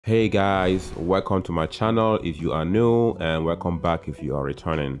Hey guys, welcome to my channel if you are new, and welcome back if you are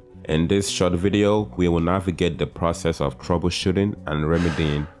returning. In this short video, we will navigate the process of troubleshooting and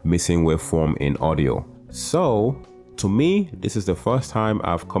remedying missing waveform in audio. So to me, this is the first time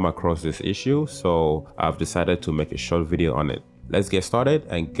I've come across this issue, so I've decided to make a short video on it. Let's get started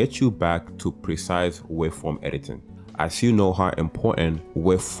and get you back to precise waveform editing, as you know how important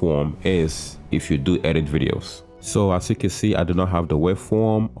waveform is if you do edit videos. So as you can see, I do not have the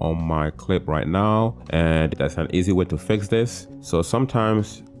waveform on my clip right now, and that's an easy way to fix this. So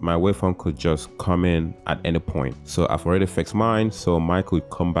sometimes my waveform could just come in at any point. So I've already fixed mine, so mine could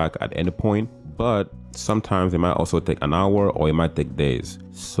come back at any point, but sometimes it might also take an hour or it might take days.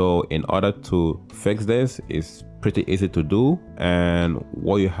 So in order to fix this, it's pretty easy to do, and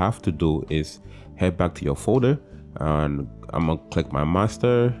what you have to do is head back to your folder, and I'm gonna click my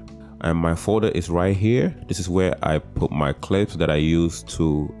master. And my folder is right here. This is where I put my clips that I use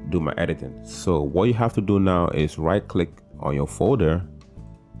to do my editing. So what you have to do now is right click on your folder,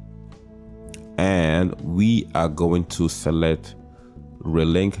 and we are going to select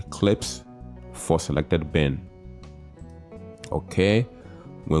relink clips for selected bin. Okay,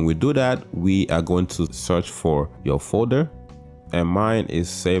 when we do that, we are going to search for your folder, and mine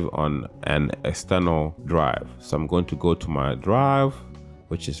is saved on an external drive. So I'm going to go to my drive,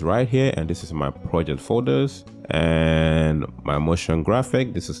 which is right here, and this is my project folders and my motion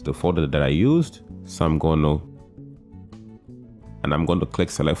graphic. This is the folder that I used. So I'm going to click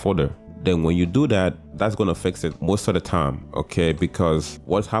select folder. Then when you do that, that's going to fix it most of the time, okay? Because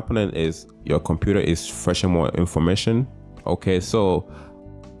what's happening is your computer is fetching more information. Okay, so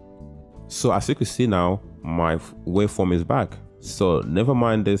as you can see now, my waveform is back. So never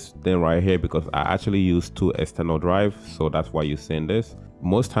mind this thing right here, because I actually use two external drives, so that's why you're seeing this.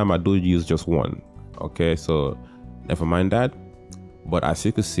 Most time I do use just one. Okay, so never mind that. But as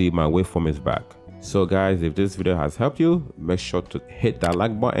you can see, my waveform is back. So guys, if this video has helped you, make sure to hit that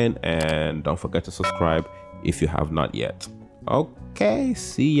like button, and don't forget to subscribe if you have not yet. Okay,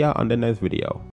 see ya on the next video.